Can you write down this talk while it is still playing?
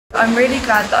I'm really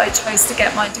glad that I chose to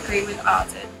get my degree with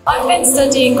Arden. I've been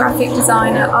studying graphic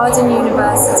design at Arden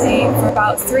University for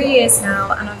about 3 years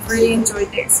now, and I've really enjoyed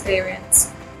the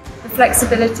experience. The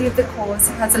flexibility of the course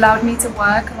has allowed me to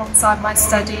work alongside my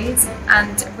studies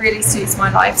and really suits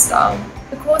my lifestyle.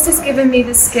 The course has given me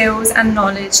the skills and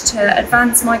knowledge to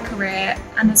advance my career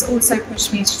and has also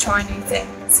pushed me to try new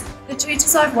things. The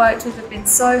tutors I've worked with have been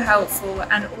so helpful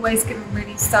and always given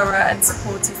really thorough and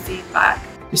supportive feedback.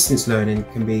 Distance learning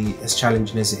can be as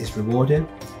challenging as it is rewarding.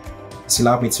 It's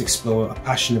allowed me to explore a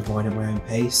passion of mine at my own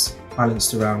pace,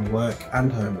 balanced around work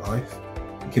and home life.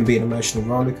 It can be an emotional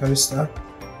roller coaster.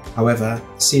 However,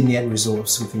 seeing the end result of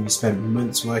something we spent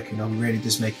months working on really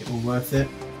does make it all worth it.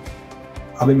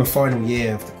 I'm in my final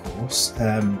year of the course.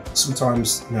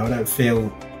 Sometimes I don't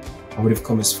feel I would have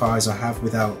come as far as I have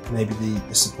without maybe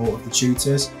the support of the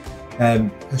tutors,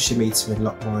 pushing me to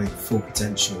unlock my full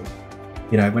potential.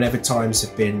 Whenever times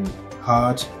have been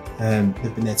hard,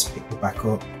 they've been there to pick me back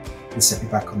up and set me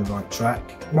back on the right track.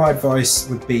 My advice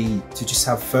would be to just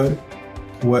have fun,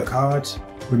 work hard,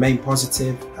 remain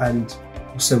positive, and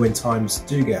also when times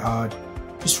do get hard,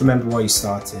 just remember why you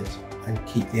started and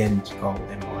keep the end goal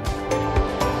in mind.